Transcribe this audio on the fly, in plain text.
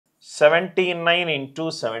79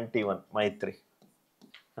 into 71, Maitri.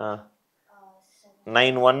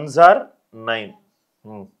 9 ones are 9.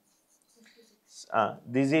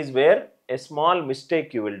 This is where a small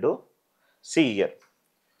mistake you will do. See here.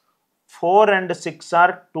 4 and 6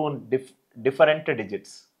 are two different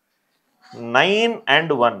digits. 9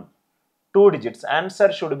 and 1, 2 digits.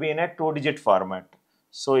 Answer should be in a 2-digit format.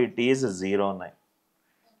 So it is 09.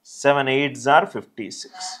 7 8s are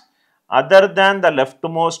 56. Other than the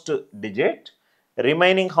leftmost digit,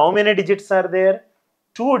 remaining how many digits are there?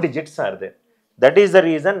 2 digits are there. That is the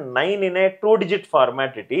reason 9 in a 2-digit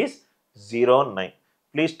format it is 09.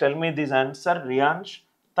 Please tell me this answer, Riyansh.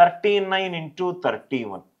 39 into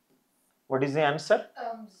 31. What is the answer?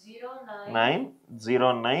 9,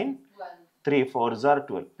 09, 3 4s are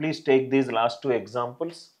 12. Please take these last two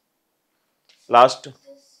examples. Last.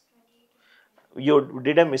 You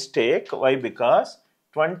did a mistake. Why? Because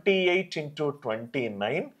 28 into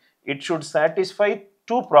 29, it should satisfy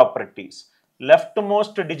two properties.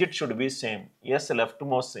 Leftmost digit should be same. Yes,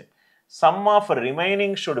 leftmost same. Sum of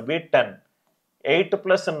remaining should be 10. 8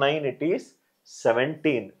 plus 9 it is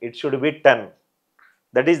 17. It should be 10.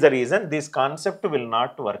 That is the reason this concept will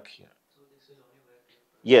not work here.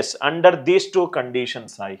 Yes, under these two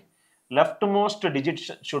conditions, leftmost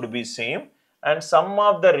digits should be same and sum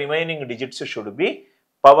of the remaining digits should be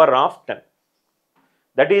power of 10.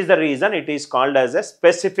 That is the reason it is called as a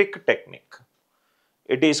specific technique.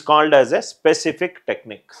 It is called as a specific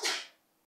technique.